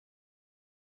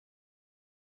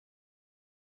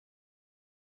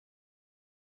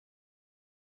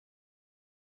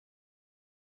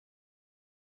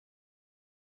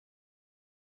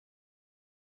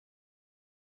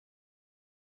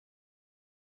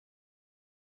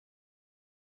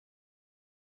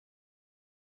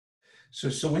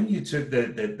So when you took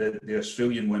the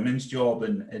Australian women's job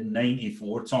in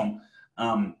 '94, Tom,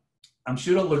 I'm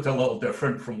sure it looked a little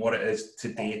different from what it is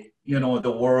today. You know,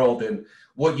 the world and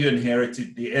what you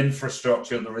inherited, the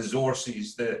infrastructure, the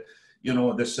resources, the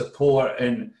support,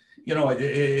 and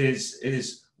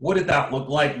is what did that look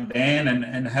like then,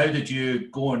 and how did you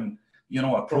go and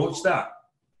approach that?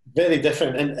 Very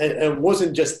different, and it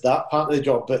wasn't just that part of the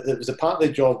job, but it was a part of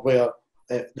the job where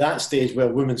at that stage where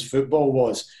women's football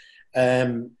was,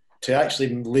 to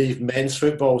actually leave men's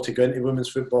football to go into women's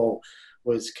football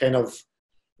was kind of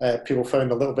people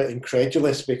found a little bit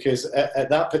incredulous, because at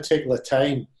that particular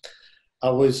time I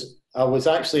was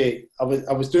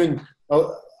doing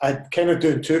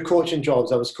two coaching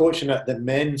jobs. I was coaching at the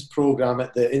men's program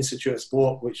at the Institute of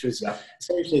Sport, which was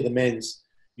essentially the men's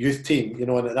youth team,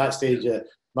 and at that stage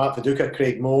Mark Viduka,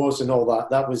 Craig Moores and all that.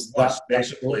 That was that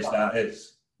special place that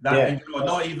is. And,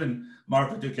 not even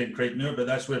Mark Viduka and Craig Moore, but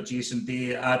that's where Jason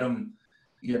Day, Adam,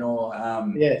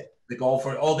 the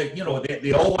golfer, all they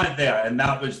all went there, and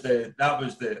that was the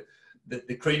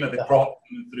cream of the crop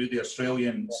through the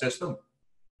Australian system.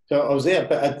 So I was there,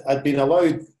 but I'd been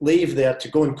allowed leave there to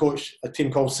go and coach a team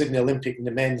called Sydney Olympic in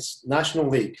the men's national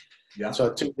league. Yeah.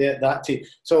 So I took that team.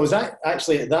 So I was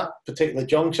actually at that particular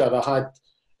juncture, I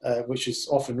had, which is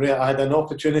often rare, I had an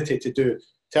opportunity to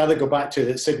either go back to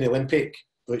the Sydney Olympic,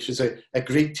 which is a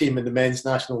Greek team in the men's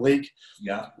national league,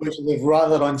 which is a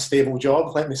rather unstable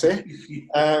job, let me say,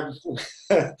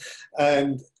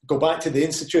 and go back to the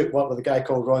Institute, work with a guy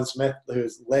called Ron Smith,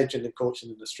 who's a legend in coaching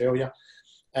in Australia,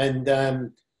 and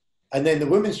then the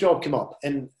women's job came up,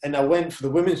 and I went for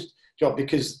the women's job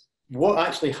because what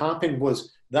actually happened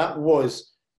was that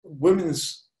was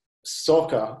women's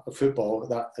soccer, football at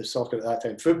that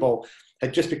time, football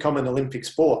had just become an Olympic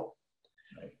sport.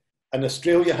 And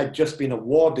Australia had just been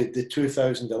awarded the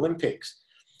 2000 Olympics.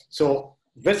 So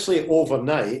virtually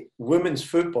overnight, women's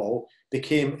football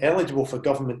became eligible for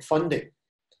government funding.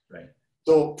 Right.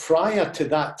 So prior to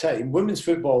that time, women's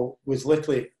football was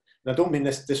literally, and I don't mean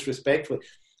this disrespectfully,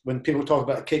 when people talk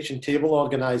about a kitchen table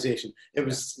organisation, it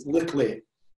was literally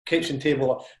kitchen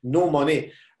table, no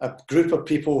money, a group of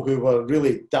people who were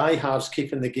really diehards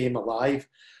keeping the game alive.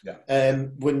 Yeah.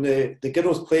 When the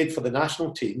girls played for the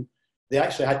national team, they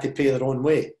actually had to pay their own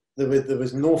way. There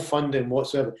was no funding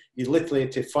whatsoever. You literally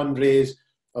had to fundraise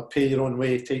or pay your own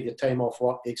way, take your time off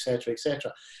work, etc.,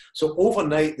 etc. So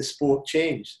overnight, the sport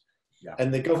changed. Yeah.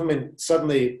 And the government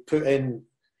suddenly put in,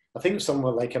 I think it was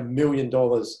somewhere like $1 million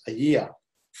a year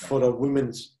for a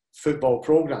women's football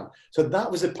program. So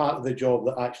that was a part of the job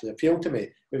that actually appealed to me.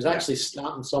 It was actually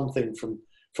starting something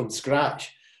from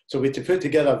scratch. So we had to put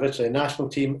together virtually a national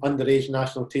team, underage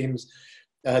national teams,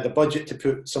 the budget to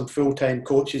put some full-time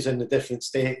coaches in the different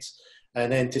states,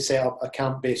 and then to set up a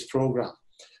camp-based program.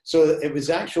 So it was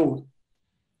the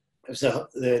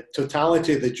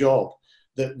totality of the job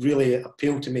that really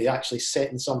appealed to me, actually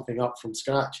setting something up from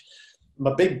scratch.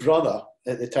 My big brother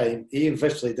at the time, he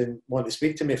virtually didn't want to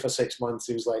speak to me for 6 months.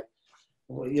 He was like,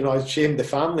 I shamed the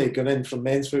family going in from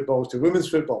men's football to women's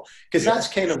football, because that's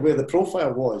kind of where the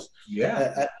profile was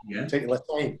at a particular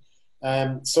time.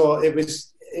 So it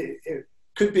was, it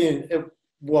could be,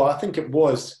 I think it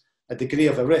was a degree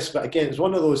of a risk, but again, it's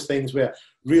one of those things where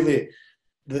really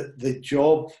the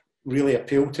job really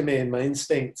appealed to me, and my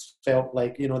instincts felt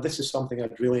like, this is something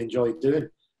I'd really enjoy doing.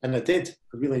 And I did.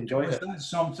 I really enjoyed it. Was that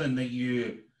something that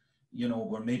you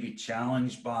were maybe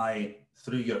challenged by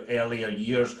through your earlier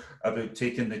years about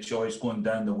taking the choice going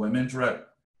down the women's route?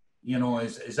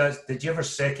 Did you ever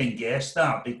second guess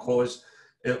that? Because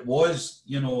it was,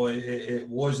 it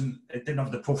didn't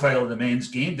have the profile of the men's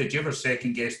game. Did you ever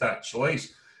second guess that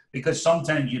choice? Because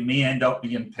sometimes you may end up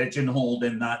being pigeonholed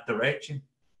in that direction.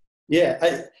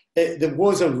 Yeah, there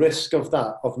was a risk of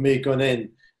that, of me going in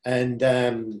and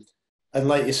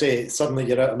like you say, suddenly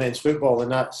you're out of men's football, and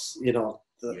that's,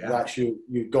 that's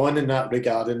you've gone in that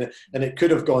regard, and it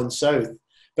could have gone south.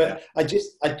 But I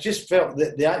just felt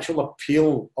that the actual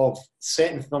appeal of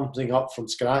setting something up from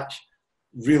scratch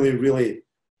really, really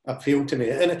appealed to me,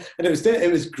 and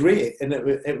it was great, and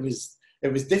it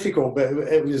was difficult, but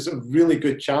it was a really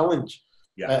good challenge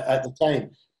at the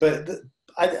time. But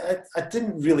I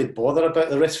didn't really bother about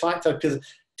the risk factor, because,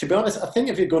 to be honest, I think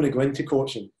if you're going to go into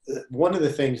coaching, one of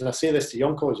the things, and I say this to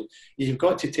young coaches, you've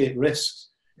got to take risks.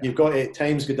 Yeah. You've got to at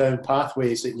times go down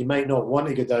pathways that you might not want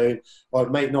to go down, or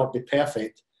it might not be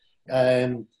perfect.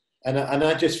 And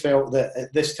I just felt that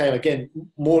at this time, again,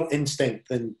 more instinct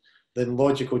than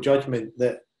logical judgment,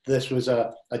 that this was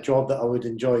a job that I would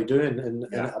enjoy doing, and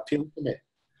it appealed to me.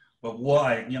 But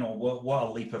what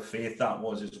a leap of faith that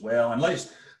was as well. And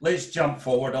let's jump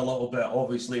forward a little bit,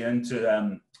 obviously,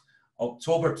 into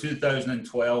October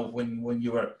 2012 when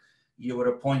you were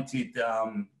appointed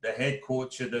the head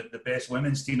coach of the best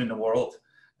women's team in the world,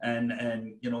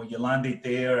 and you know, you landed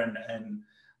there, and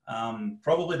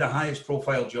probably the highest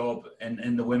profile job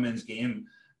in the women's game.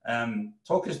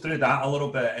 Talk us through that a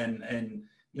little bit, and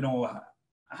you know,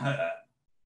 how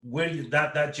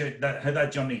that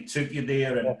journey took you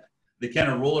there, and the kind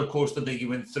of roller coaster that you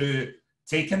went through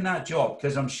taking that job,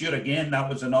 because I'm sure again that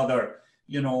was another,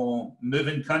 you know,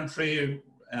 moving country,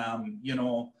 you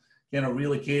know, kind of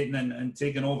relocating and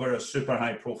taking over a super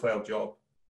high profile job.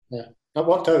 Yeah, that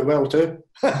worked out well too.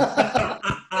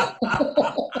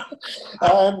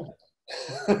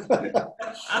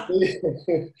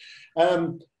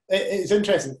 It's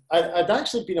interesting. I'd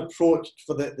actually been approached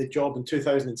for the job in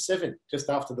 2007, just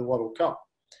after the World Cup.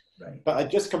 Right. But I'd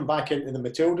just come back into the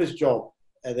Matildas job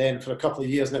then for a couple of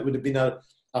years, and it would have been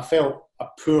I felt a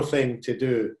poor thing to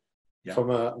do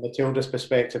from a Matildas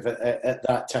perspective at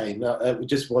that time. It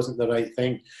just wasn't the right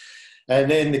thing. And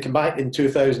then they come back in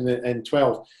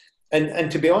 2012.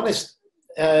 And to be honest,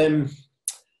 I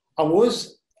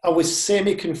was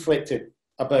semi-conflicted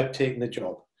about taking the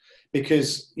job,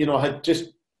 because, you know, I had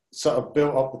just sort of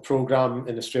built up the program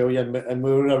in Australia, and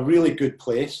we were in a really good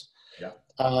place. Yeah.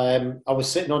 I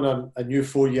was sitting on a new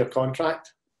 4-year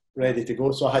contract ready to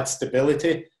go, so I had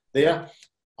stability there.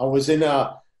 I was in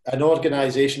an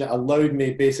organisation that allowed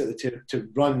me basically to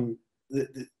run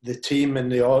the team and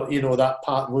that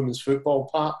part, women's football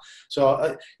part.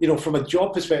 So, you know, from a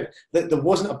job perspective, there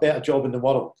wasn't a better job in the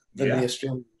world than the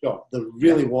Australian job. There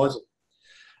really wasn't.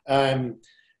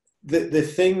 The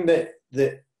thing that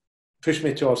pushed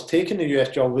me towards taking the US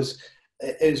job was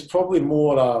probably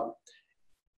more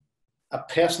a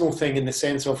personal thing, in the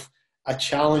sense of a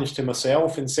challenge to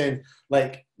myself, and saying,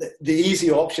 like, the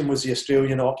easy option was the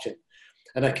Australian option.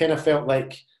 And I kind of felt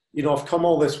like, you know, I've come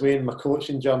all this way in my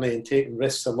coaching journey and taken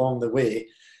risks along the way.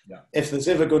 Yeah. If there's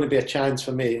ever going to be a chance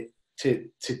for me to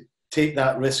take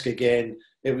that risk again,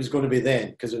 it was going to be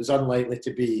then, because it was unlikely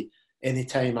to be any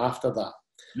time after that.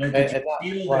 Now,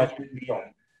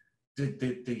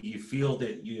 did you feel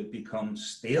that you had become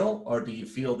stale, or do you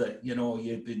feel that, you know,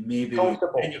 you'd been maybe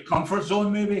in your comfort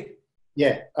zone, maybe?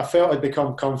 Yeah, I felt I'd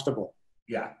become comfortable.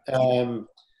 Yeah.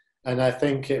 And I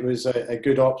think it was a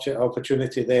good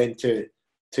opportunity then to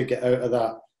get out of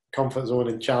that comfort zone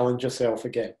and challenge yourself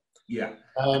again. Yeah.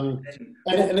 And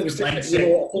it was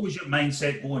what was your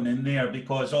mindset going in there?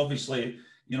 Because obviously,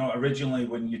 you know, originally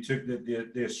when you took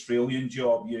the Australian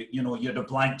job, you know, you had a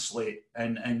blank slate,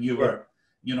 and you were,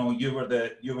 you know, you were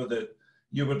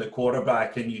the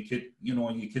quarterback, and you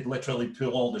could literally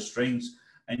pull all the strings,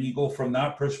 and you go from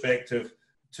that perspective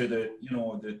to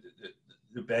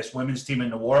the best women's team in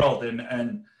the world,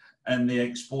 and the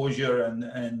exposure,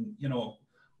 and you know,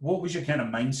 what was your kind of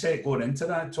mindset going into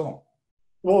that, Tom?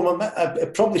 Well,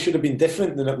 it probably should have been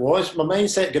different than it was. My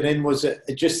mindset going in was it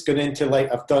just going into,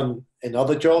 like I've done in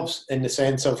other jobs, in the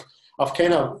sense of I've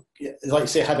kind of, like I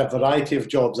say, had a variety of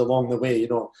jobs along the way, you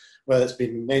know, whether it's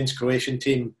been men's Croatian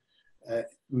team,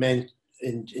 men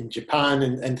in Japan,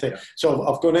 and things. Yeah. So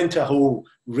I've gone into a whole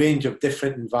range of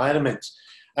different environments,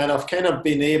 and I've kind of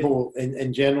been able,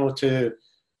 in general, to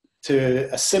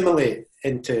assimilate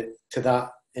into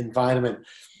that environment.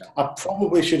 I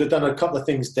probably should have done a couple of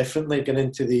things differently going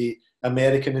into the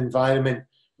American environment,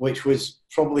 which was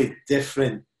probably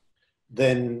different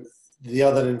than the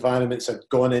other environments I've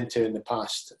gone into in the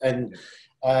past. And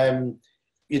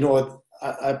you know,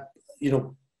 I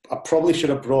probably should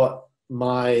have brought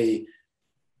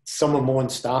some of my own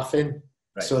staff in,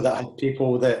 so that I had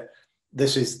people that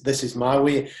this is my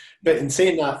way. But in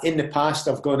saying that, in the past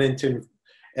I've gone into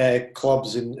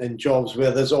clubs and jobs where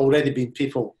there's already been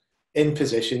people in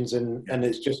positions, and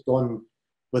it's just gone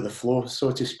with the flow,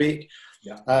 so to speak.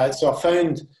 So I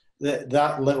found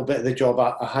that little bit of the job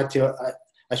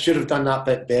I should have done that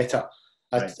bit better.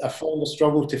 I found a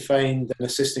struggle to find an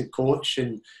assistant coach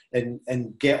and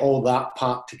get all that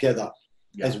part together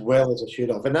as well as I should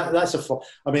have. And that's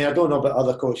I mean, I don't know about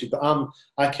other coaches, but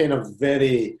I kind of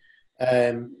very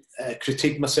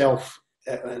critique myself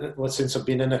since I've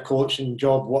been in a coaching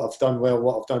job, what I've done well,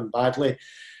 what I've done badly.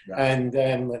 And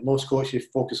most coaches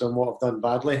focus on what I've done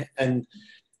badly. And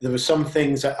there were some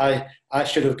things that I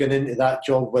should have gone into that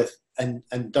job with and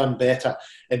done better,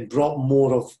 and brought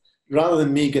more of, rather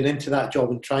than me going into that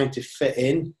job and trying to fit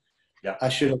in, I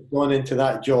should have gone into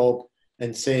that job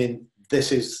and saying,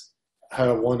 this is how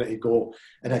I want it to go.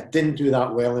 And I didn't do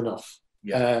that well enough.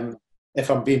 If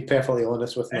I'm being perfectly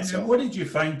honest with myself. And what did you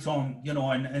find, Tom, you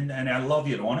know, and I love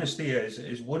your honesty,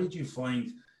 is what did you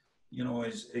find, you know,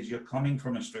 as you're coming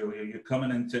from Australia, you're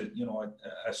coming into, you know,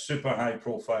 a super high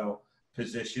profile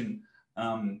position,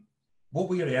 What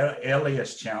were your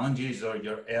earliest challenges or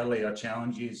your earlier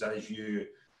challenges as you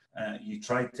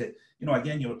tried to,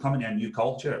 again, you were coming in a new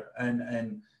culture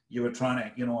and you were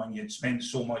trying to, and you'd spent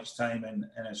so much time in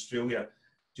Australia,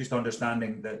 just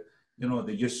understanding that,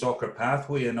 the youth soccer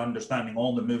pathway and understanding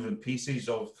all the moving pieces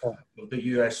of the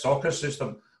US soccer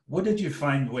system. What did you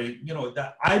find where,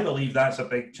 that I believe that's a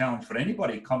big challenge for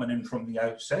anybody coming in from the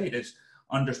outside, is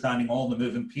understanding all the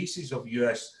moving pieces of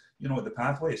US, the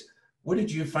pathways. What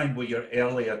did you find were your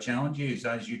earlier challenges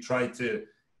as you tried to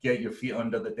get your feet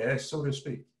under the desk, so to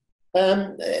speak?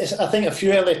 I think a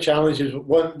few earlier challenges.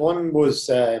 One was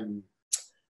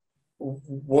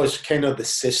kind of the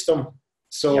system.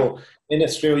 So in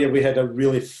Australia, we had a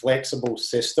really flexible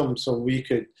system, so we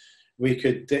could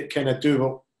kind of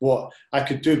do what I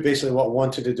could do, basically what I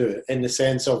wanted to do, in the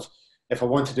sense of if I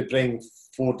wanted to bring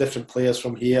 4 different players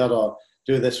from here or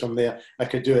do this from there, I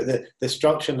could do it. The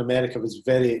structure in America was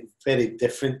very, very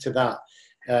different to that.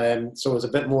 So it was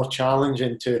a bit more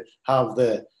challenging to have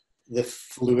the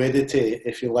fluidity,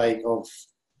 if you like, of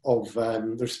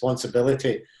the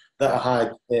responsibility that I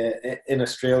had in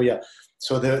Australia.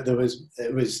 So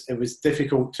it was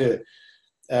difficult to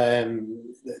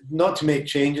not to make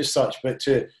changes such, but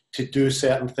to do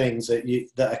certain things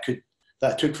that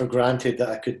I took for granted that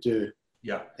I could do.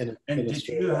 Yeah. And did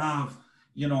you have,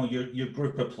 your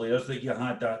group of players that you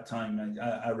had that time?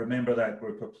 I remember that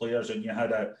group of players, and you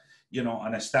had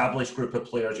an established group of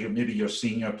players, maybe your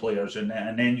senior players, and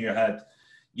then you had,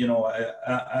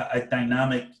 a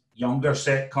dynamic younger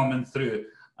set coming through.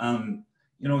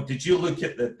 Did you look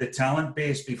at the talent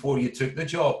base before you took the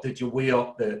job? Did you weigh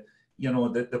up the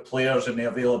players and the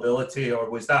availability, or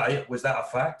was that a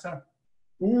factor?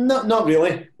 Not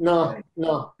really. No.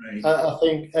 Right. I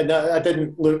think, and I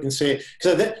didn't look and say,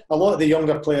 because a lot of the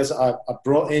younger players I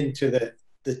brought into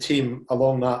the team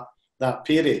along that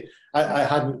period, I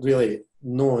hadn't really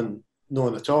known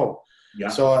at all. Yeah.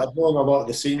 So I'd known a lot of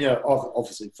the senior,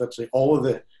 obviously virtually all of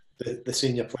the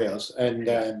senior players, and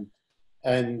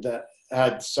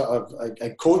had sort of I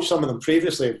coached some of them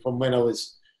previously from when I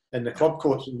was in the club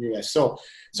coach in the US. So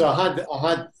I had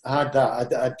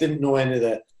that. I didn't know any of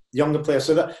the younger players,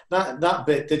 so that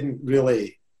bit didn't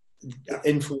really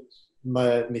influence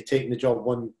me taking the job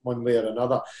one way or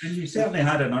another. And you certainly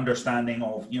had an understanding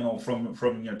of,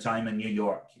 from your time in New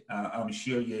York. I'm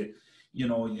sure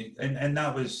and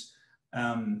that was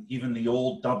even the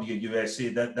old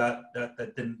WUSA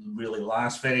that didn't really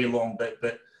last very long,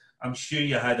 but I'm sure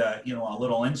you had a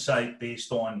little insight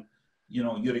based on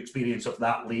your experience of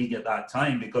that league at that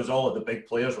time, because all of the big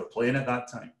players were playing at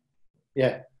that time.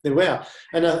 Yeah, they were,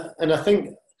 and I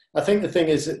think the thing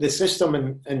is that the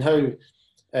system and how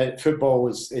football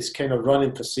is kind of run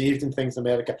and perceived in things in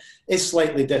America is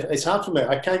slightly different. It's hard for me.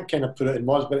 I can't kind of put it in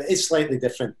words, but it is slightly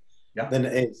different than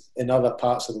it is in other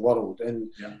parts of the world,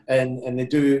 and they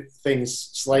do things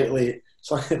slightly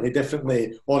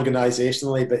differently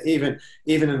organisationally, but even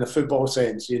in the football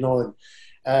sense,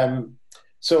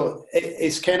 so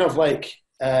it's kind of like,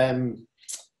 as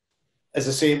I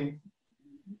say,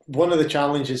 one of the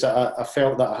challenges that I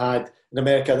felt that I had in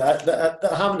America that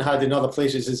I haven't had in other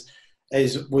places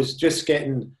was just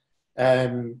getting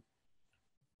the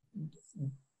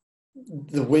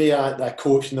way I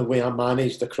coached and the way I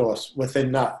managed across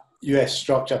within that US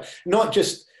structure, not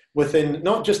just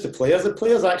the players. The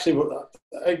players actually,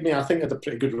 I think, had a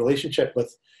pretty good relationship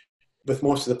with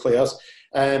most of the players.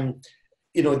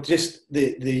 Just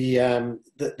the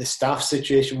staff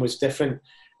situation was different,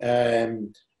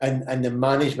 and the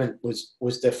management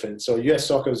was different. So US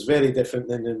soccer was very different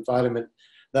than the environment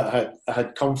that I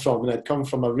had come from, and I'd come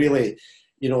from a really,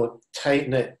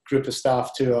 tight-knit group of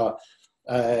staff to a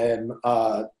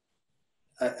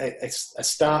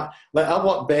start. Like, I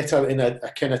work better in a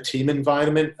kind of team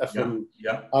environment. Some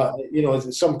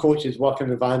coaches work in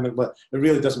an environment where it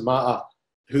really doesn't matter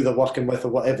who they're working with or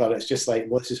whatever. It's just like,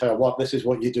 well, this is how I work. This is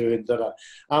what you do. And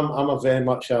I'm a very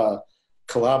much a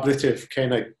collaborative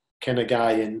kind of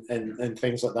guy and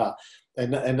things like that.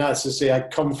 And that's to say, I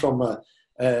come from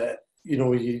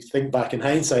you think back in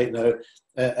hindsight now,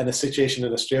 in a situation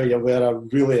in Australia where I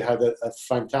really had a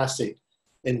fantastic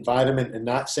environment in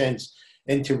that sense,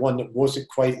 into one that wasn't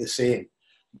quite the same.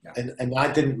 Yeah. And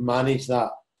I didn't manage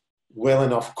that well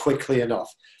enough, quickly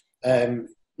enough.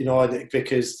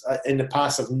 Because in the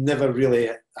past I've never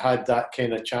really had that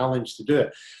kind of challenge to do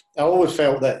it. I always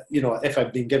felt that, if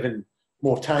I'd been given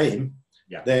more time,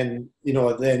 then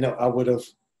I would have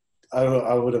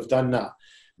done that.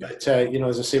 But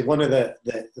as I say, one of the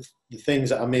things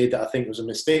that I made that I think was a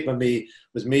mistake by me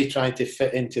was me trying to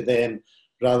fit into them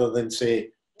rather than say,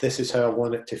 this is how I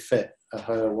want it to fit or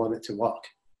how I want it to work.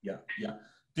 Yeah, yeah.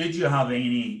 Did you have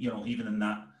any, you know, even in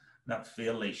that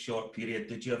fairly short period,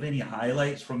 did you have any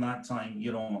highlights from that time,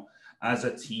 you know, as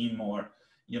a team or,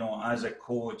 you know, as a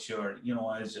coach or, you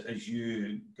know, as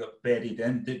you got bedded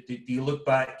in? Do you look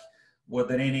back, were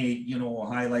there any, you know,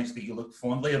 highlights that you look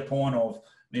fondly upon of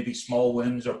maybe small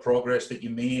wins or progress that you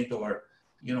made or,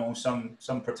 you know, some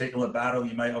particular battle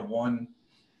you might have won?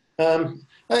 I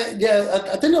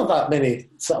didn't have that many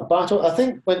sort of battles. I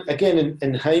think when again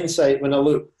in hindsight, when I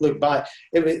look back,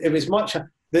 it was much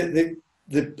the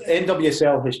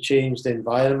NWSL has changed the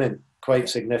environment quite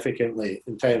significantly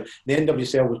in time. The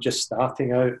NWSL was just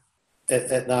starting out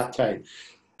at that time,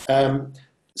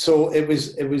 so it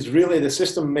was really the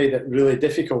system made it really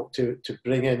difficult to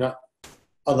bring in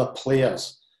other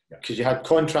players because you had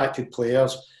contracted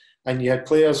players and you had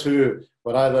players who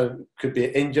were either could be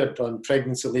injured on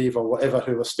pregnancy leave or whatever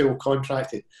who were still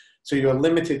contracted. So you're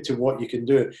limited to what you can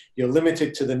do. You're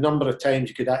limited to the number of times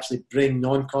you could actually bring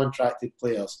non-contracted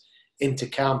players into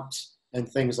camps and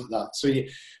things like that. So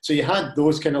you had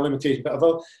those kind of limitations.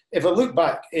 But if I look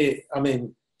back, I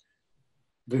mean,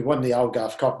 we won the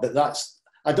Algarve Cup, but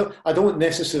I don't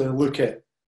necessarily look at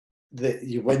that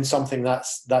you win something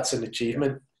that's an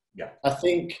achievement. Yeah. I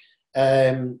think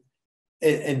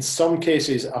in some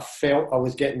cases I felt I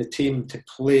was getting the team to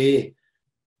play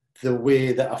the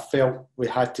way that I felt we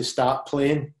had to start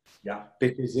playing. Yeah.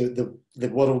 Because the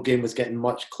world game was getting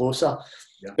much closer.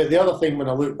 Yeah. But the other thing, when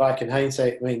I look back in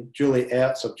hindsight, I mean, Julie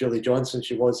Ertz or Julie Johnson,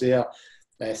 she was there,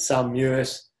 Sam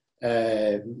Mewis,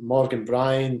 Morgan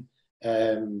Bryan,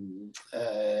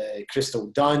 Crystal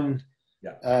Dunn.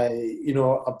 Yeah. You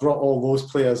know, I brought all those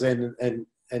players in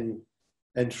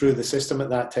and through the system at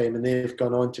that time, and they've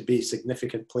gone on to be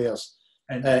significant players.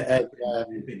 And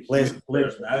players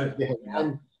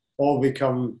now all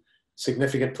become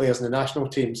significant players in the national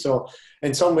team. So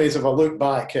in some ways, if I look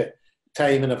back at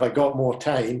time and if I got more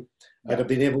time, I'd have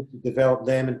been able to develop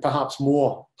them and perhaps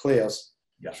more players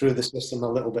through the system a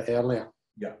little bit earlier.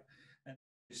 Yeah. And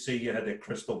say you had a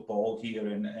crystal ball here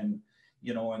and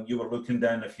you know, and you were looking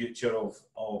down the future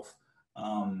of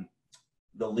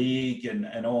the league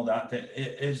and all that.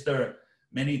 Is there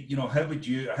many, you know, how would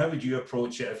you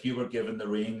approach it if you were given the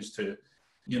reins to,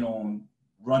 you know,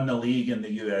 run the league in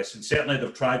the US? And certainly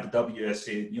they've tried the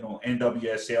WSA, you know,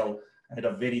 NWSL had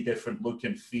a very different look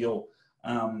and feel.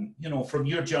 You know, from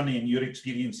your journey and your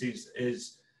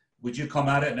experiences, would you come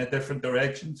at it in a different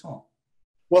direction, Tom?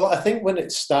 Well, I think when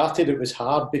it started, it was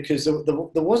hard because there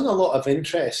wasn't a lot of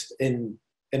interest in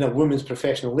a women's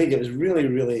professional league. It was really,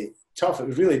 really tough. It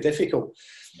was really difficult.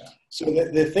 Yeah. So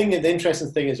the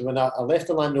interesting thing is when I left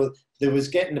Orlando, there was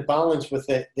getting the balance with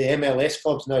the MLS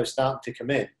clubs now starting to come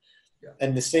in. Yeah.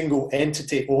 And the single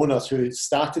entity owners who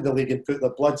started the league and put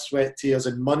their blood, sweat, tears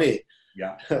and money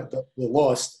that they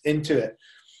lost into it.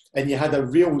 And you had a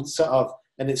real sort of,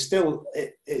 and it's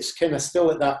kind of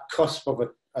still at that cusp of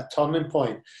a turning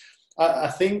point. I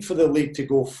think for the league to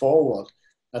go forward,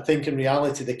 I think in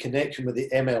reality the connection with the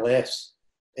MLS,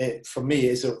 for me,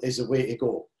 is a way to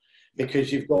go,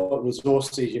 because you've got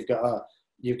resources, you've got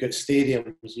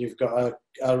stadiums, you've got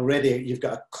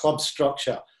a club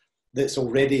structure that's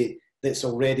already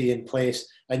in place,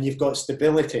 and you've got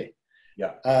stability.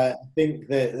 Yeah. I think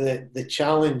the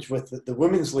challenge with the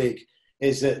women's league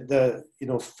is that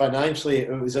financially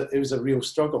it was a real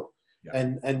struggle. Yeah.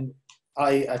 And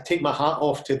I take my hat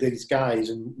off to these guys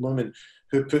and women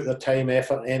who put their time,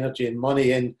 effort, energy and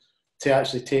money in to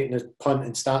actually taking a punt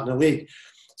and starting a league.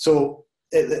 So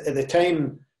at the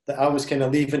time that I was kind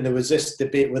of leaving, there was this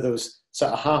debate where there was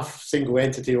sort of half single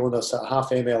entity owners, sort of half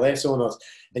MLS owners,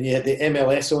 and you had the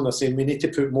MLS owners saying, we need to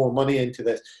put more money into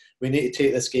this. We need to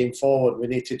take this game forward. We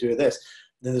need to do this.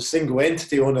 Then the single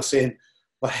entity owner saying,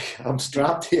 like, I'm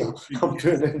strapped here. I'm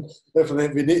putting in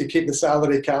everything. We need to keep the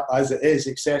salary cap as it is,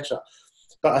 etc.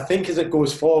 But I think as it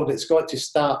goes forward, it's got to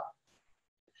start.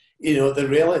 You know, the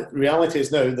reality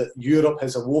is now that Europe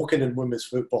has awoken in women's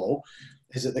football,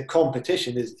 is that the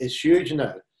competition is huge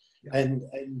now. Yeah. And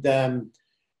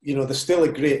there's still a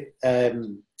great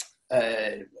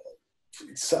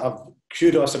sort of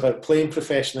kudos about playing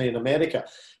professionally in America.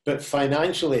 But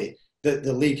financially,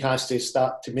 the league has to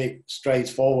start to make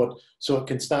strides forward so it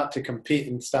can start to compete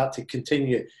and start to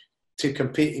continue to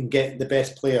compete and get the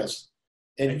best players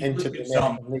into the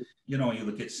American league. You know, you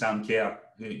look at Sam Kerr,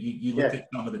 you look at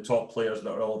some of the top players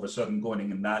that are all of a sudden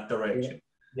going in that direction.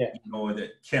 Yeah. You know,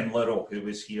 that Kim Little, who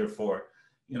was here for,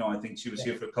 I think she was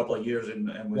here for a couple of years and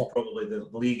was probably the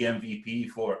league MVP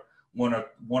for one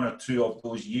or two of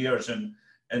those years.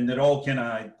 And they're all kind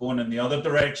of going in the other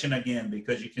direction again,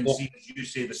 because you can see, as you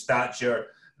say, the stature,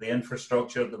 the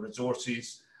infrastructure, the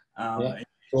resources. As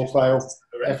profile,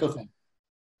 everything.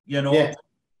 You know, Yeah.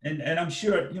 and I'm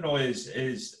sure, you know,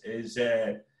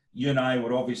 you and I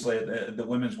were obviously at the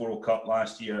Women's World Cup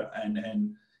last year, and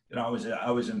you know,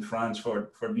 I was in France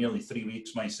for nearly 3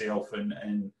 weeks myself,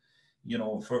 and you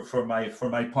know, for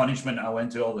my punishment, I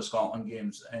went to all the Scotland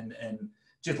games, and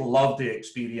just loved the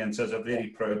experience as a very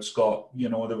proud Scot. You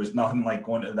know, there was nothing like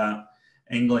going to that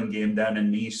England game down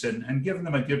in Nice and giving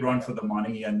them a good run for the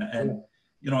money, and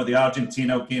you know, the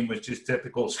Argentina game was just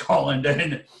typical Scotland,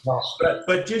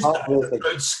 but just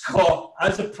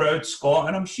as a proud Scot,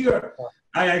 and I'm sure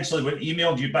I actually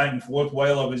emailed you back and forth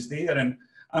while I was there, and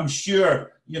I'm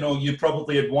sure, you know, you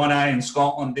probably had one eye in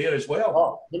Scotland there as well.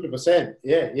 Oh, 100%.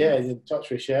 Yeah, in touch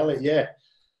with Shelley, yeah.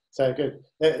 So good.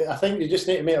 I think you just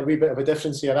need to make a wee bit of a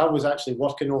difference here. I was actually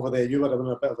working over there. You were having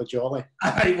a bit of a jolly.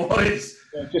 I was.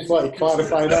 Yeah, just like to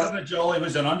clarify that. A jolly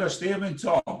was an understatement,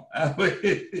 Tom. I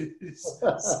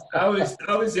was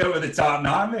there with the Tartan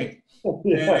Army.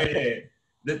 Yeah.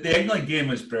 The England game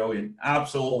was brilliant.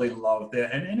 Absolutely loved it,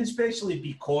 and especially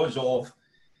because of,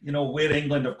 you know, where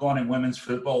England have gone in women's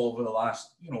football over the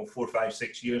last, you know, 4, 5,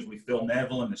 6 years with Phil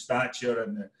Neville and the stature,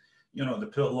 and you know, they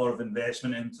put a lot of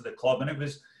investment into the club, and it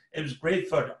was great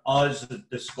for us,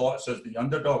 the Scots, as the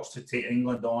underdogs, to take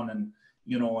England on, and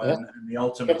you know, and the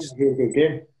ultimate. It was a good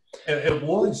game. It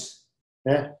was.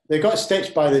 Yeah, they got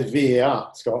stitched by the VAR,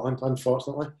 Scotland,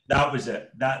 unfortunately. That was it.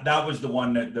 That was the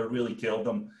one that really killed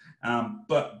them.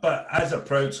 But as a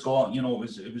proud Scot, you know,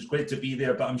 it was great to be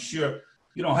there. But I'm sure,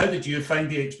 you know, how did you find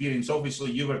the experience?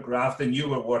 Obviously, you were grafting, you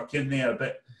were working there,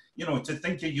 but you know, to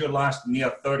think of your last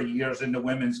near 30 years in the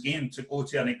women's game, to go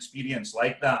to an experience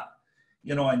like that,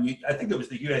 you know, and I think it was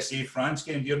the USA-France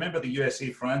game. Do you remember the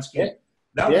USA-France game? Yeah.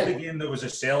 That was the game that was a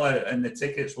sellout, and the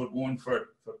tickets were going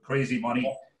for crazy money.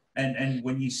 Yeah. And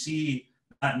when you see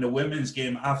that in the women's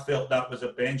game, I felt that was a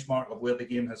benchmark of where the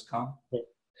game has come. Yeah.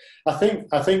 I think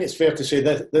it's fair to say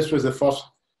that this was the first,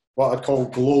 what I'd call,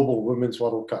 global Women's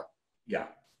World Cup. Yeah.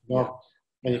 You know?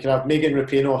 And you can have Megan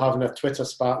Rapinoe having a Twitter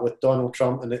spat with Donald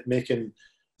Trump and it making,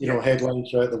 you know, headlines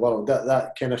throughout the world.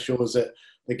 That kind of shows that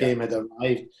the game had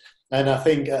arrived. And I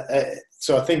think,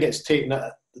 so I think it's taken,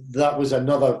 that was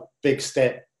another big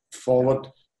step forward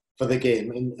for the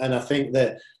game. And I think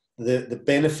that the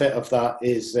benefit of that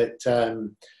is that,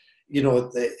 you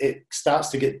know, it starts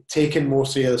to get taken more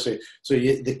seriously. So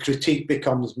the critique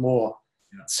becomes more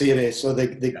serious. So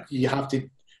you have to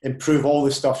improve all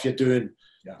the stuff you're doing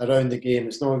around the game.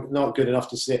 It's not good enough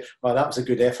to say, well, that was a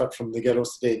good effort from the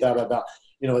girls today,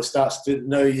 You know, it starts to,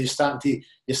 now you're starting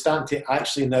to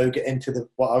actually now get into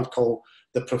what I would call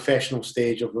the professional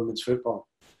stage of women's football.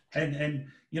 And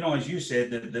you know, as you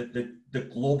said, the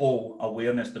global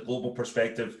awareness, the global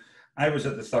perspective. I was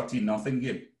at the 13-0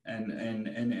 game,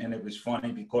 and it was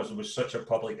funny because there was such a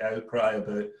public outcry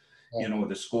about, you know,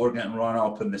 the score getting run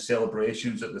up and the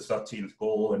celebrations at the 13th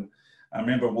goal. And I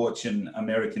remember watching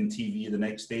American TV the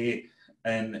next day,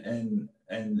 and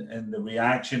the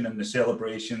reaction and the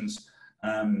celebrations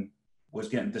was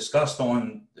getting discussed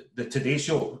on the Today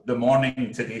Show, the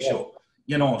morning Today Show.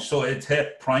 You know, so it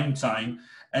hit prime time,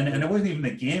 and it wasn't even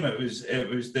the game. It was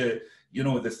the, you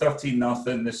know, the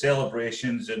 13-0, the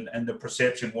celebrations, and the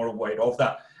perception worldwide of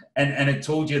that, and it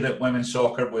told you that women's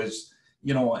soccer was,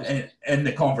 you know, in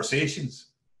the conversations.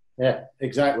 Yeah,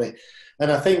 exactly.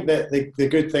 And I think that the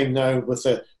good thing now with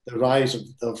the rise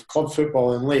of club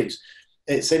football and leagues,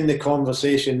 it's in the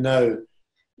conversation now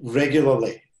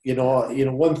regularly. You know,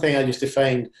 one thing I used to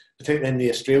find, particularly in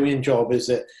the Australian job, is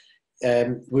that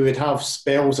we would have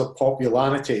spells of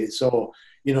popularity. So,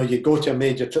 you know, you go to a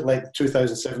major, like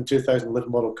 2007,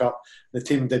 2011 World Cup, the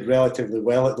team did relatively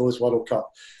well at those World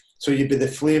Cup. So you'd be the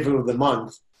flavour of the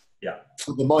month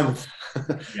for the month.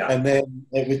 And then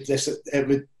it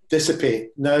would dissipate.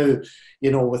 Now,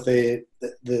 you know, with the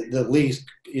leagues,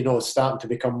 you know, starting to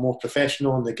become more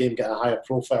professional and the game getting a higher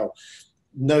profile,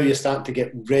 now you're starting to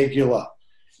get regular,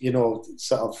 you know,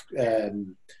 sort of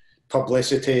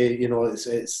publicity. You know,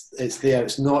 it's there.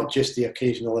 It's not just the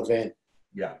occasional event.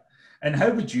 Yeah. And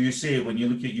how would you say, when you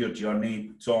look at your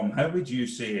journey, Tom, how would you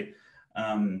say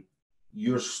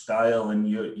your style and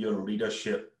your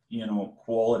leadership, you know,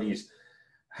 qualities,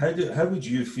 how would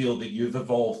you feel that you've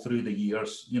evolved through the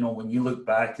years? You know, when you look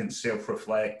back and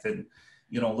self-reflect and,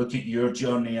 you know, look at your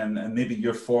journey and maybe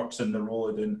your forks in the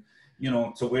road and, you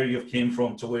know, to where you've came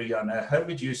from to where you are now, how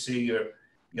would you say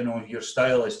your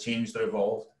style has changed or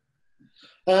evolved?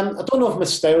 I don't know if my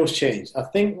style's changed. I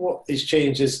think what has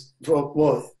changed is,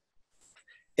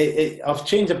 I've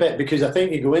changed a bit because I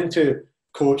think you go into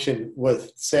coaching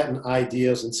with certain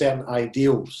ideas and certain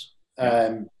ideals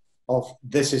of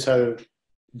this is how,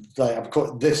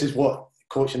 this is what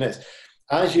coaching is.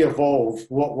 as you evolve,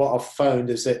 what I've found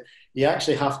is that you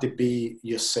actually have to be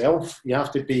yourself. You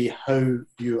have to be how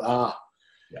you are.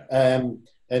 Yeah.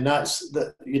 And that's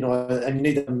the, you know, and you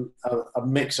need a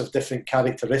mix of different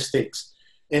characteristics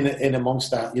in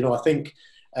amongst that. You know, I think,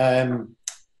 and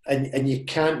you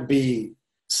can't be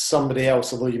somebody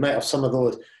else, although you might have some of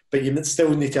those, but you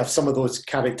still need to have some of those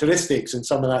characteristics and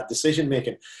some of that decision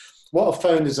making. What I've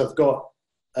found as I've got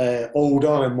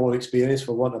older and more experience,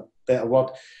 for want of a better word,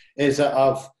 is that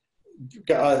I've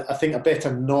got, I think, a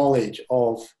better knowledge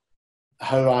of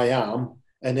how I am,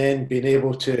 and then being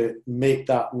able to make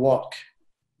that work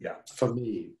for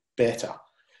me better.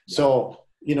 Yeah. So,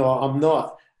 you know, I'm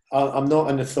not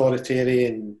an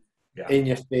authoritarian, in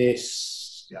your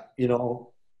face, you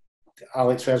know,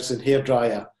 Alex Ferguson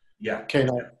hairdryer, kind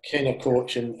of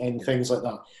coach and things like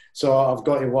that. So I've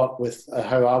got to work with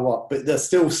how I work, but there's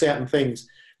still certain things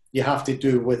you have to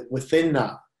do within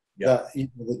that. That, you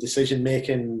know, the decision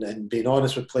making and being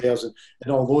honest with players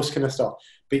and all those kind of stuff.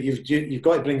 But you've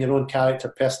got to bring your own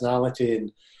character,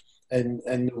 personality, and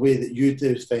the way that you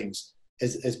do things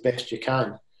as best you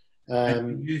can.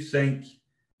 And do you think,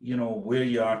 you know, where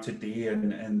you are today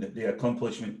and the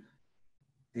accomplishment,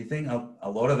 do you think a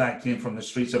lot of that came from the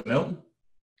streets of Milton?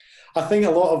 I think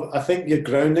I think your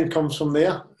grounding comes from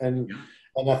there, and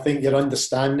I think your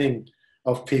understanding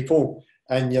of people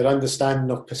and your understanding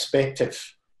of perspective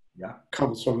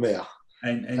comes from there.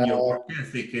 And your work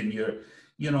ethic and your,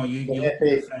 you know, you look at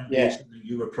the foundation that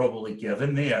you were probably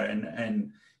given there,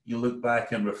 and you look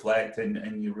back and reflect,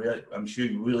 and you really, I'm sure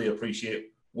you really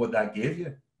appreciate what that gave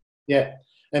you. Yeah,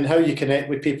 and how you connect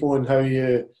with people and how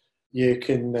you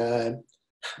can,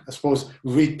 I suppose,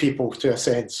 read people to a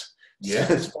sense. Yeah.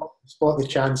 Spot the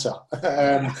chancer.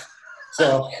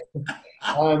 So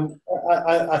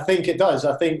I think it does.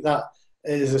 I think that,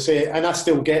 as I say, and I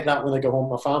still get that when I go home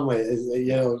with my family, is,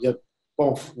 you know, you're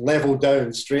both level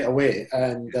down straight away.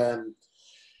 And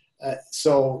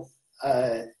so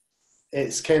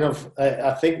it's kind of,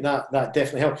 I think that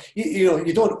definitely helps. You know,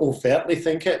 you don't overtly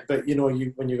think it, but, you know,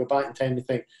 when you go back in time, you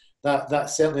think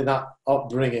that certainly that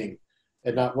upbringing,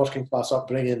 and that working class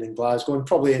upbringing in Glasgow, and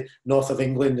probably north of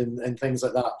England and things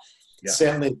like that,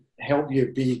 certainly help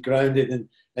you be grounded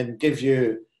and give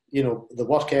you, you know, the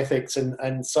work ethics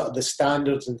and sort of the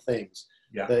standards and things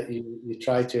that you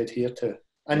try to adhere to,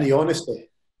 and the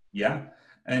honesty. Yeah,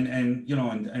 and you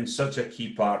know, and such a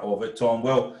key part of it, Tom.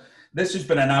 Well, this has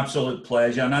been an absolute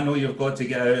pleasure, and I know you've got to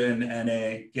get out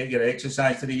and get your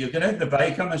exercise today. You're going out on the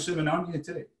bike, I'm assuming, aren't you,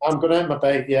 today? I'm going out on my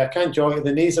bike, I can't jog.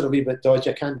 The knees are a wee bit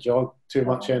dodgy. I can't jog too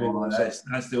much anymore.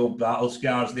 That's the old battle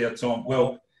scars there, Tom.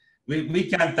 Well, we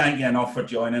can't thank you enough for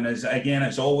joining us. Again,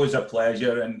 it's always a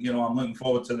pleasure, and, you know, I'm looking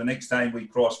forward to the next time we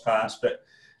cross paths. But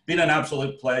it's been an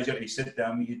absolute pleasure to sit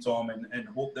down with you, Tom, and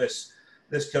hope this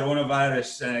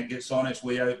coronavirus gets on its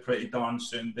way out pretty darn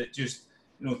soon. But just,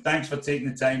 you know, thanks for taking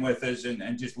the time with us,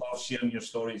 and just love sharing your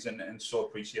stories, and so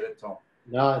appreciate it, Tom.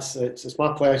 No, it's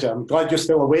my pleasure. I'm glad you're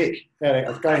still awake, Eric.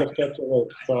 I'm glad I've kept you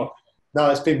awake. So, no,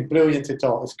 it's been brilliant to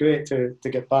talk. It's great to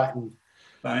get back. And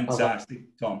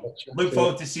fantastic, Tom. Look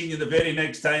forward to seeing you the very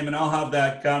next time, and I'll have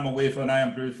that caramel wafer and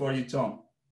iron brew for you, Tom.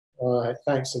 All right,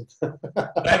 thanks.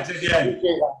 Thanks again.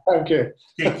 Thank you.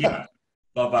 Take care.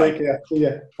 Bye-bye. Take care. See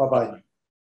you. Bye-bye.